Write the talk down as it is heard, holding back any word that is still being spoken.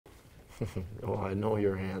Well, I know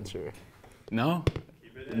your answer. No?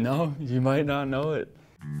 No, you might not know it.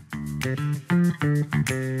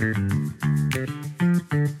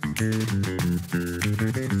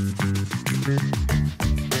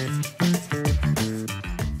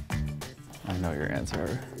 I know your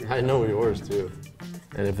answer. I know yours too.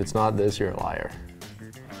 And if it's not this, you're a liar.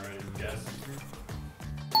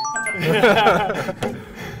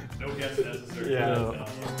 No guess necessary. Yeah.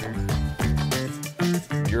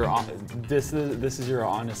 This is your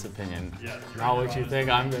honest opinion. Yeah, Not what you think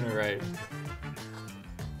I'm gonna write.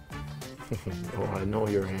 Well, I know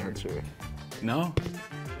your answer. No?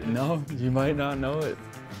 No, you might not know it.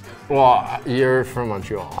 Well, you're from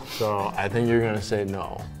Montreal, so I think you're gonna say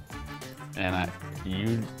no. And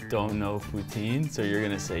you don't know poutine, so you're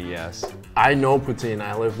gonna say yes. I know poutine.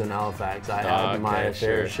 I lived in Halifax. I had my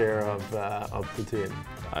fair sure. share of poutine.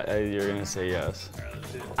 You're gonna say yes.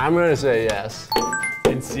 I'm gonna say yes.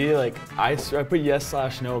 And see, like, I put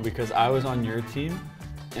yes/no because I was on your team,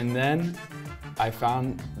 and then I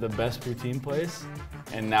found the best poutine place,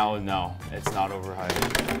 and now no, it's not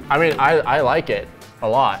overhyped. I mean, I like it a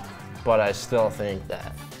lot, but I still think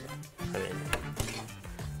that, I mean,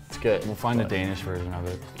 it's good. We'll find a Danish version of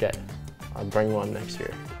it. Okay, I'll bring one next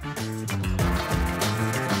year.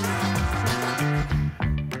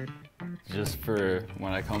 Just for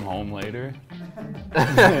when I come home later.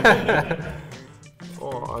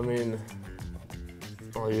 Well, I mean,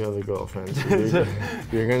 well, you have a girlfriend, so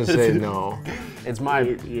you're gonna say no. It's my.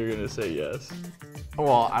 You're gonna say yes.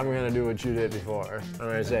 Well, I'm gonna do what you did before. I'm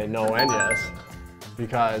gonna say no and yes,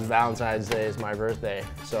 because Valentine's Day is my birthday,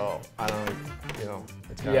 so I don't, you know,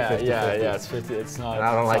 it's kind of 50-50. Yeah, it's 50. It's not. And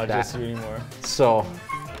I don't it's like not that. just you anymore. So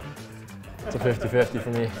it's a 50-50 for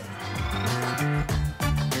me.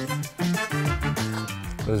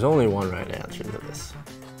 There's only one right answer to this.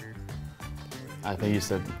 I think you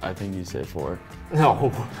said 4.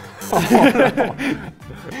 No.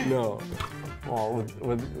 No. Well,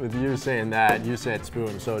 with you saying that, you said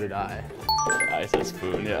spoon, so did I. I said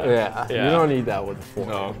spoon, yeah. Yeah. You don't need that with a fork.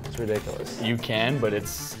 No. It's ridiculous. You can, but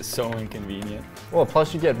it's so inconvenient. Well,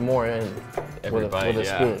 plus you get more in Every with bite, a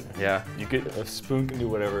spoon. Yeah, a spoon can do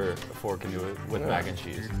whatever a fork can do with mac and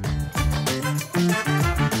cheese.